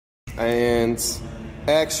and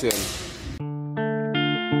action.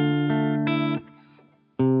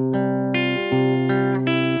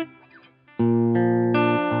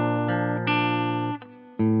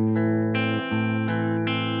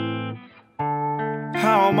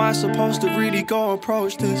 How am I supposed to really go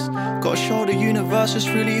approach this? Gotta show the universe just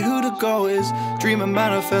really who the goal is. Dream and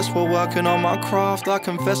manifest while working on my craft. I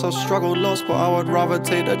confess I've struggled lost, but I would rather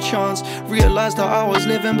take the chance. Realized that I was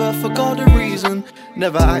living but forgot the reason.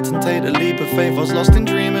 Never act and take the leap of faith, I was lost in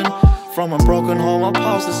dreaming. From a broken home I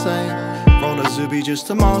passed the same. Roll a Zuby just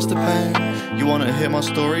to master pain. You wanna hear my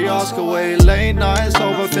story, ask away. Late nights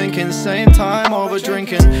overthinking, same time over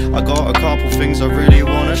drinking. I got a couple things I really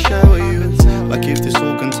wanna share with you. Like if this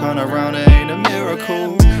all can turn around, it ain't a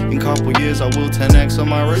miracle. In couple years I will 10x on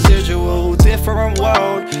my residual. Different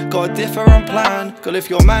world, got a different plan. Girl, if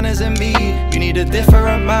your man isn't me, you need a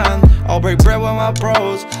different man. I'll break bread with my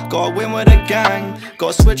bros, gotta win with a gang.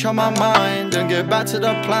 Gotta switch on my mind and get back to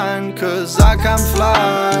the plan. Cause I can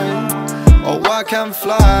fly, oh I can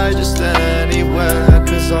fly just anywhere.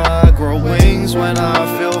 Cause I grow wings when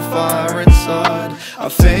I feel fire inside. I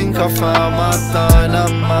think I found my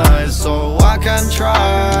dynamite, so I can try,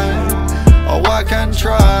 oh I can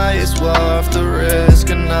try. It's worth the risk,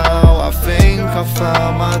 and now I think I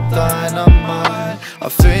found my dynamite. I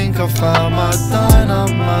think I found my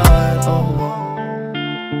dynamite, oh.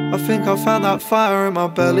 I think I found that fire in my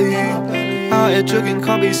belly. Out here jogging,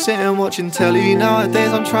 can't be sitting watching telly.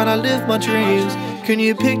 Nowadays I'm trying to live my dreams. Can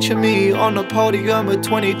you picture me on the podium with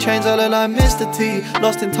 20 chains? I look like Mr. T.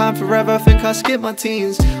 Lost in time forever, think I skipped my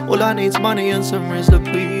teens. All I need's money and some Rizla,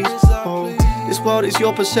 please. Oh, this world is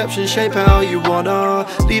your perception, shape it how you wanna.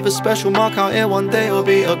 Leave a special mark out here, one day it'll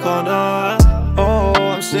be a corner. Oh,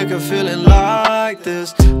 I'm sick of feeling like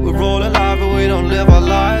this. We're all alive but we don't live our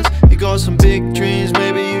lives. You got some big dreams,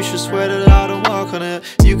 maybe you should sweat it out and work on it.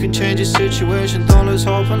 You can change your situation, don't lose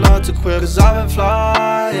hope and learn to quit. Cause I've been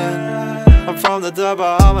flying, I'm from the dirt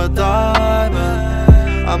but I'm a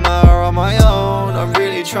diamond. I'm out on my own, I'm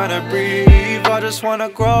really trying to breathe. I just wanna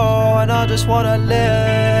grow and I just wanna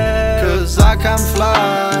live. Cause I can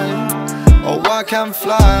fly, oh I can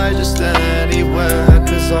fly just anywhere.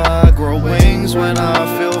 Cause I grow wings when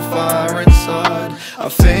I feel fire inside. I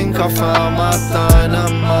think I found my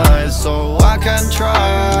dynamite, so I can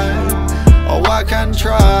try, oh I can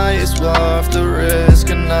try. It's worth the risk,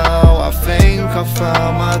 and now I think I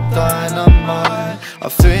found my dynamite. I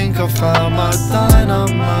think I found my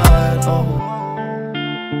dynamite.